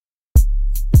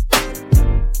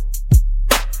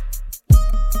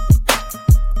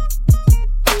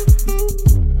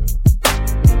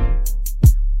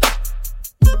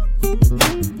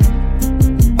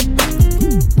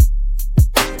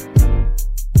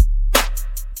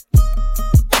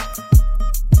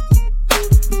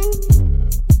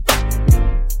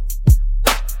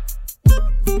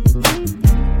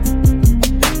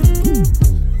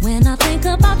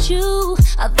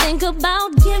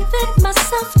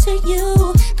to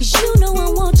you, cause you know I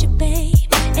want you, babe.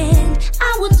 And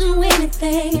I will do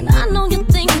anything, and I know you're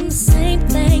thinking the same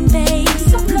thing, babe.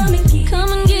 So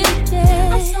come and get it,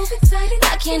 babe. I'm so excited,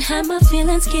 I can't hide my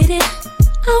feelings, get it.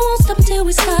 I won't stop until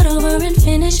we start over and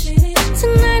finish.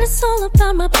 Tonight it's all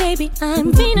about my baby.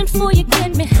 I'm fiending for you,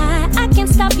 get me high. I can't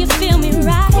stop you, feel me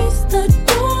right. Close the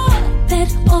door,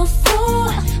 bed or floor.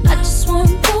 I just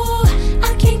want more.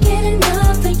 I can't get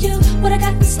enough of you. What I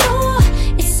got in store,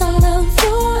 it's all of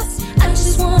yours. I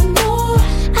just want more.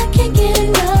 I can't get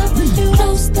enough of you.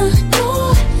 Close the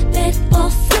door, bed or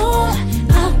floor.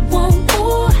 I want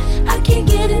more. I can't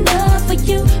get enough of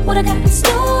you. What I got in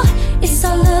store, it's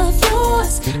all of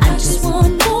yours. I just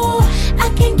want more. I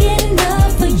can't get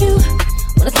enough of you.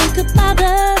 When I think about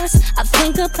us, I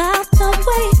think about the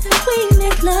way that we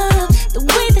make love, the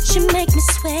way that you make me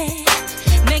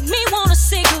sweat, make me want a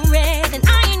cigarette. And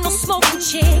I ain't no smoking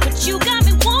chick, but you got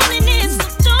me wanting it, so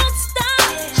don't stop.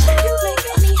 You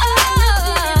making me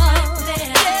high,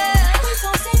 yeah. We're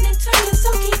gon' sing and turn it,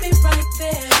 so keep it right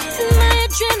there. And my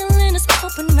adrenaline is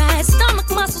pumping right, stomach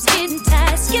muscles getting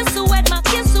tight, skin so wet, my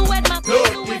skin so wet, my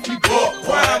look, if you buck,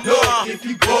 why? Look, if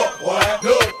you buck, why?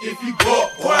 Look, if you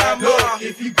buck, why? Look,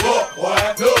 if you buck,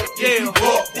 why? Look, if you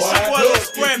buck, why?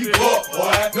 Look, if you buck,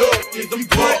 why? Look, if you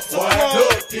buck, why?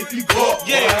 Look, if you buck,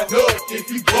 why? Look, if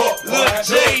you buck, why?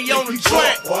 J on the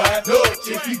track. Look,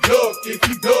 if you look, if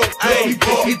you look, if you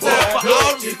buck, it's time for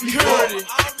all the security.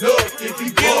 Look, if you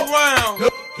get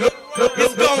around,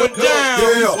 it's going down.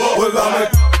 Yeah, well I'm at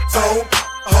zone,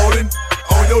 holding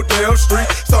on your damn street,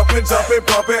 stomping, jumping,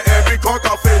 bumping, every car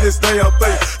off in this damn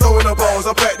thing. Throwing the balls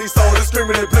up at these soldiers,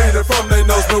 screaming and bleeding from their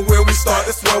nose. But when we start,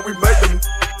 that's where we make them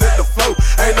hit the flow.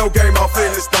 Ain't no game off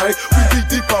in this thing. We be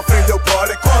deep off in your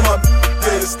party. Come on,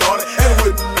 get it started, and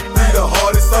we be the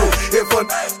hardest. So if a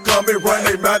come and run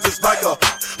they mouth just like a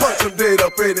punch them dead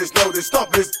up in his nose, they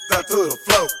stomp this down to the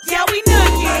flow. Yeah, we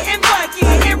nookie and bucky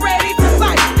and ready to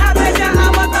fight. I bet ya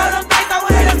I'ma throw them dice, don't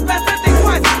hit us best to think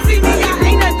twice. See me, I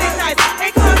ain't nothing nice.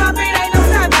 Ain't caught up, it ain't no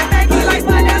time. Thank you like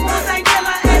my that's what ain't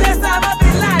killer, and that's how I've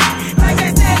been lying. Like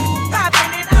I said,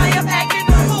 poppin' and I am acting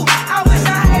the fool. I wish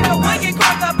I had a one get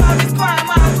caught up on this crime,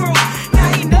 my crew.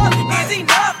 Now enough is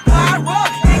enough. Why I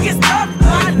rub and get stuck?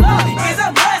 Why love is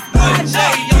a must. Why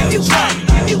love if you want,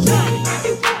 if you want.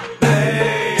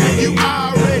 You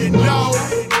already know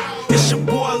it's your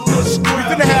boy Lil Scrap. We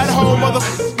finna have the whole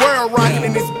world rockin'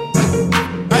 in this.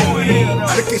 Hey,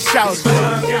 look at shout.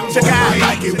 Check out. I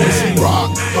like it when she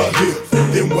rock her hips,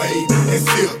 then wave and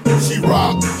sip. She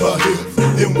rock her hips,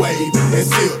 then wave and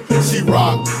sip. She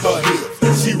rock her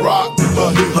hips, she rock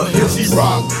her hips, she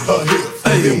rock her hips,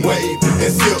 then wave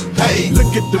and sip. Hey,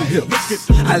 look at them hips.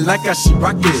 I like how she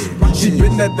rock it. She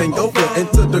bend that thing over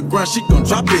into the ground, she gon'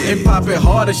 drop it and pop it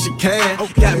hard as she can.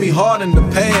 Got me hard in the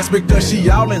pants because she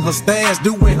all in her stance,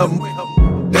 doing her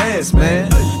dance, man.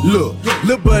 Look,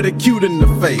 little buddy cute in the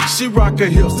face. She rock her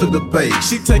hips to the bass.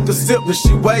 She take a sip when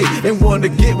she wait and wanna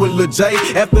get with Lil J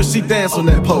after she dance on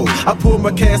that pole. I pull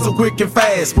my can so quick and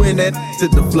fast when that to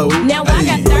the flow. Now I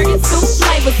got 32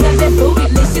 flavors of that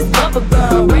bootylicious bubble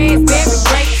gum. Raspberry,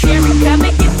 grape, cherry, come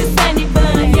and get the sunny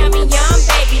bun. Yummy, yum,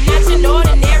 baby, not your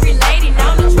ordinary lady.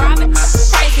 Known to drive it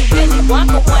crazy, Willy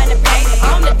Wonka wanna baby.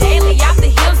 On the daily, off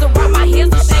the hills, around my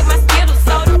heels, and shake my skittles,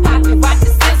 soda pop it, watch the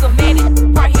sizzle, man, it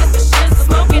right here's the shizzle.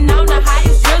 Smoking on the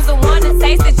highest drizzle, wanna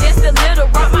taste it just a little.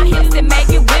 Rock my hips and make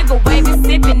it wiggle, wavy,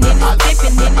 sipping in it,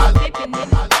 dipping in it, dipping in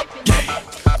it.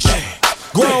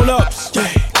 Grown ups,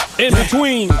 in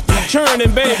between,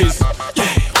 churning babies.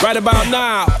 Right about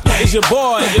now, it's your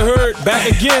boy, you heard, back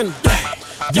again.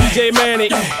 DJ Manny,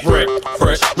 fresh,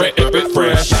 fresh, fresh,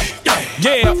 fresh.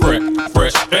 Yeah, fresh,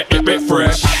 fresh,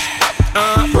 fresh.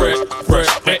 Fresh,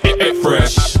 fresh,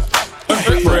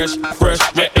 fresh, fresh,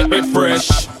 fresh.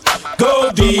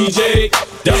 Go DJ,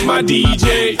 that's my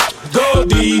DJ. Go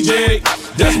DJ,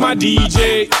 that's my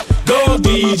DJ. Go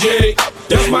DJ,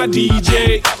 that's my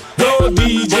DJ. Go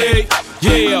DJ,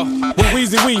 yeah. With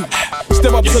Weezy We,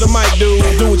 step up to the mic, dude.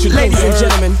 Do what you do. Ladies and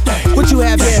gentlemen, what you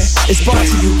have here is brought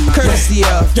to you courtesy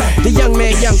of the young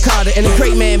man, Young Carter, and the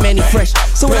great man, Manny Fresh.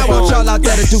 So what I want y'all out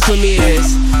there to do for me is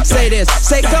say this.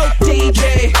 Say go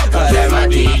DJ, cause that's my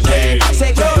DJ.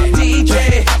 Say go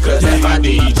DJ, cause that's my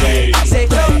DJ. Say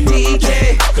go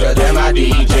DJ, cause that's my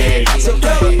DJ. Say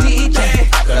go DJ,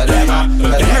 cause that's my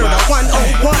Heard of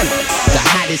 101, the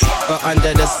hottest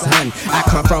under the sun. I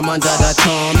come from under the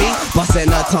Tommy, bustin'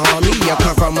 a Tommy. You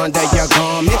come from under your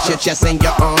garment, your chest and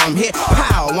your arm hit.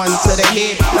 Pow, one to the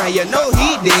head. Now you know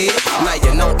he did. Now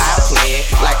you know I play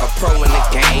like a pro in the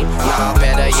game. Nah,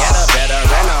 better yet, a better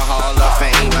than a Hall of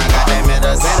Fame. I got them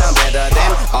medals and I'm better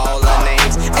than all the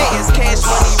names. Hey, it's Cash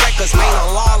Money Records, man,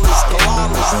 a law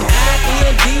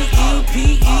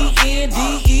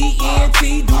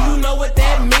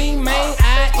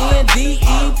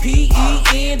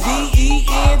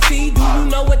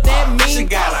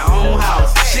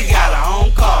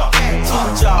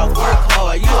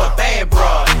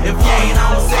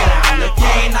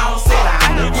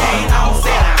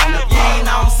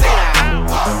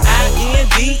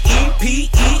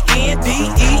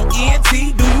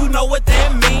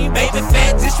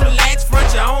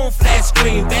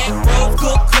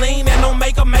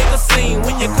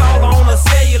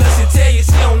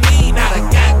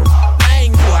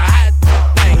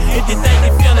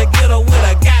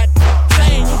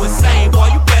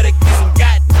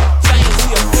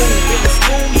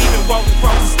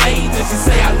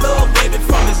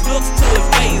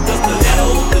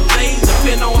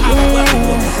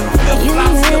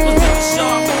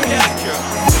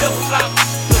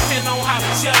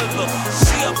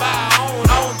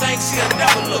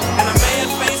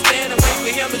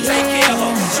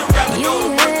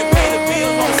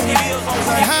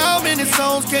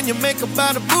you make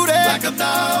about a booty? Like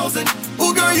 1,000.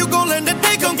 Ooh, girl, you gon' let that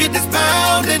thing gon' get this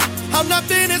pounding. I'm not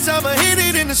finished, I'ma hit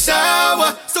it in the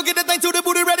shower. So get that thing to the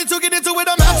booty, ready to get into it.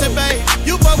 I'm out here, babe.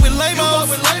 You fuck with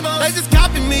lame-os. They just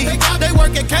copy me. They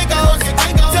work at Kanko's.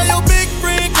 Tell your big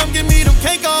friend, come give me them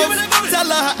Kanko's.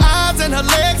 Tell her her eyes and her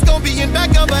legs gon' be in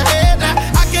back of her head. Now,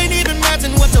 I can't even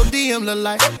imagine what your DM look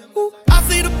like. Ooh, I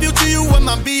see the future, you what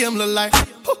my BM look like.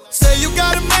 Ooh, say you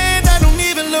got a man that don't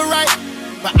even look right.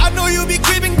 But I know you be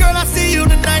creeping, girl, I see you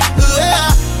tonight. Yeah.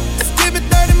 Just give it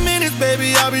 30 minutes,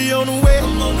 baby, I'll be on the way.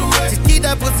 Just keep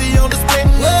that pussy on the split.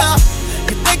 Yeah.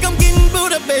 You think I'm getting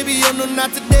booed up, baby? Oh no,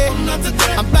 not today.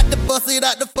 I'm about to bust it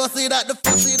out, fuss it out.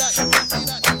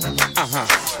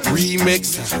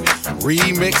 Remix,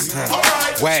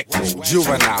 whack,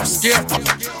 juvenile, skip,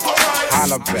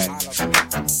 holla back.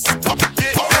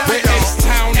 Where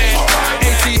H-Town at,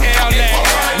 ATL at,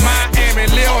 Miami,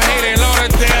 Lil Haiti,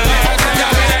 Lauderdale at.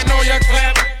 Y'all hear that, know your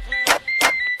clap?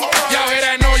 Y'all hear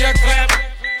that, know your clap?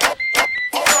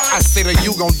 I say that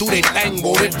you gon' do that thing,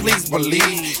 boy, then please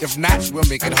believe. If not, we'll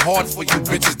make it hard for you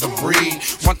bitches to breathe.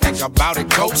 One thing about it,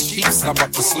 coach, keep some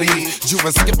up the sleeve.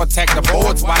 Juve skip attack the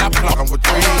boards while I plug 'em with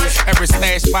threes. Every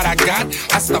stash spot I got,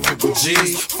 I stuff it with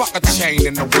G's. Fuck a chain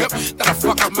in the whip, then I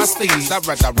fuck up my sleeves. I'd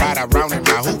rather ride around in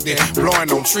my hoop than blowing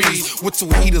on trees. With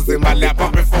 2 heaters in my lap,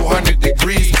 up at 400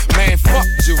 degrees. Man, fuck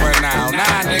juvenile,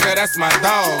 nah nigga, that's my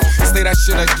dog. Say that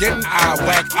shit again, I'll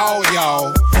whack all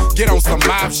y'all. Get on some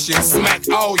mob shit, smack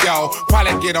all y'all.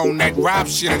 Probably get on that rap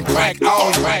shit and crack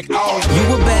all y'all.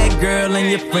 You a bad girl and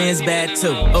your friends bad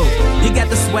too. Oh, you got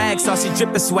the swag, saucy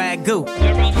drippin' swag goo.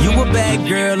 You a bad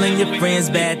girl and your friends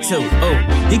bad too. Oh,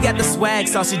 you got the swag,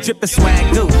 saucy drippin'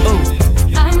 swag goo. Oh.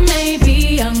 I may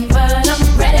be young, but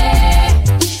I'm ready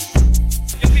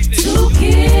to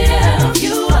give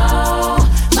you all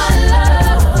my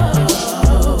love.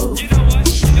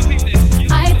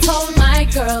 I told my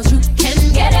girls you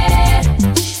can get it.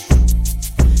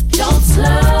 Don't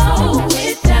slow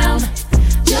it down,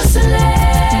 just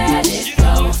let it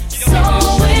go. So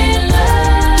in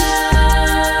love,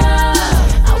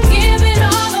 I'll give it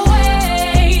all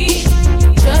away.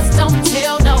 Just don't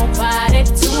tell nobody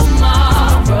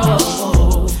tomorrow.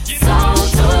 So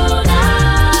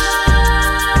tonight,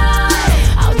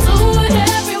 I'll do it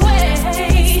every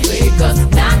way. Because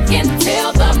I can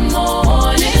tell the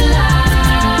morning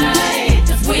light.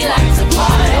 'Cause we like to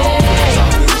party.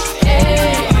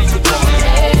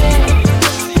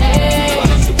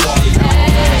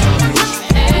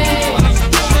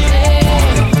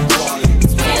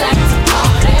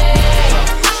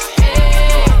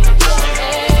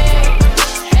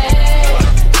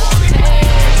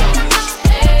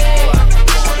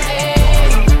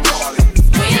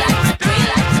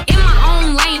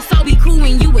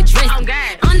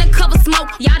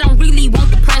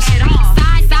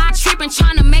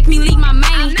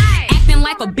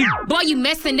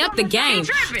 Messing up the game.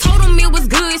 Told him it was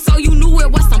good, so you knew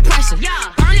it was some pressure.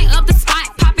 Burning up the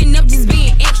spot, popping up, just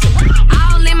being extra.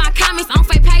 All in my comments on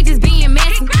fake pages, being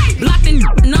messy. Blocked the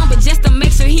number just to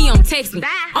make sure he don't text me.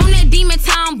 On that demon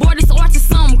time, boy, this arch is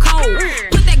something cold.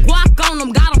 Put that guac on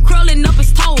him, got him curling up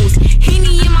his toes.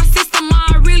 Henny in my system,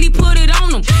 I really put it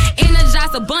on him.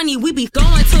 Energize a bunny, we be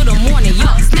going till the morning. Yo,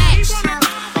 snatch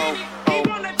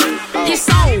his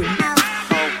soul.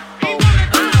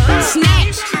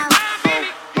 Snatch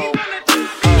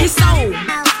his soul.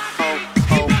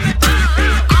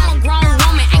 I'm a grown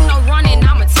woman, ain't no running,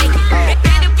 I'ma take it.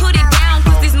 Better put it down,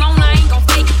 'cause this moment I ain't gon'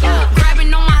 fake it.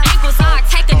 Grabbing on my ankles, I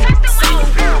take a soul.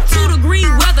 2-degree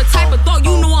weather type of thought,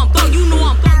 you know I'm thought, you know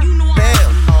I'm thought, you know I'm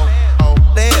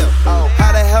Damn,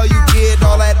 how the hell you get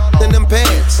all that in them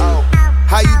pants?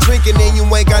 How you drinking and you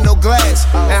ain't got no glass?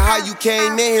 And how you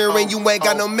came in here and you ain't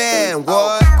got no man?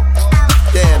 What?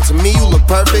 Damn, to me you look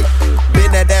perfect.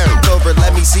 Bend that down over,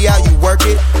 let me see how you work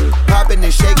it. Popping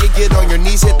and shaking, get on your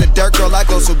knees, hit the dirt, girl. I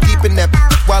go so deep in that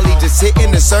while he just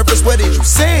hitting the surface. What did you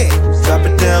say? Drop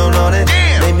it down on it.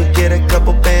 Make me get a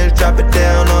couple bands, drop it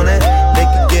down on it. Make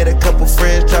you get a couple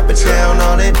friends, drop it down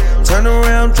on it. Turn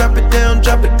around, drop it down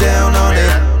on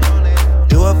it.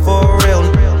 Do it for real,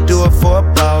 do it for a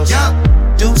boss.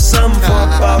 Do something for a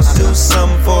boss, do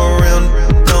something for real.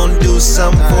 Don't do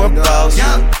something for a boss.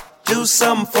 Do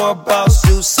something for a boss,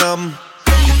 do something.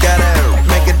 You gotta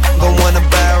make it go wanna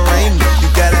buy a ring. You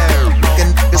gotta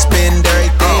spend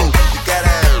everything. You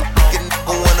gotta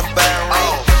go wanna buy a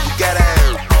ring. You gotta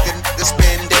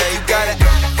spend everything. You gotta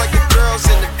fuck your girls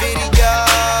in the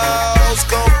videos.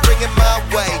 Go bring it my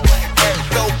way.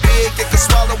 Go big, it can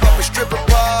swallow up a stripper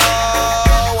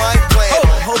pole. I ain't playing.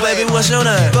 Oh baby, what's your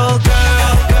name? Go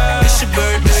girl, it's your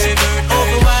birthday.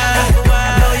 Over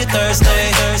wide, know you're thirsty.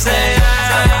 Say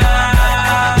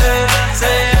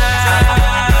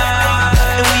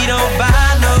and we don't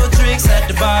buy no drinks at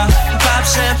the bar. We pop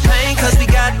champagne cause we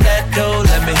got that dough.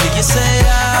 Let me hear you say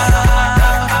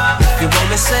you want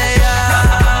me say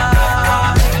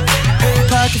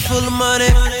pocket full of money,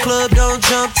 club don't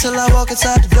jump till I walk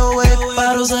inside the doorway.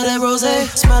 Bottles of that rosé,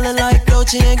 smelling like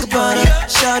Dolce & Gabbana.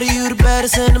 Shout you the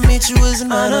baddest and to meet you is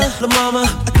an honor. La mama,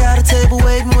 I got a table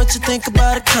waiting, what you think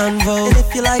about a convo? And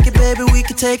if you like it, baby, we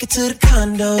can take it to the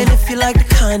condo. And if you like the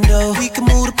condo, we can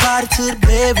move the party to the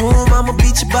bedroom. I'ma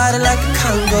beat your body like a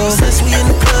Congo. Since we in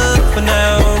the club,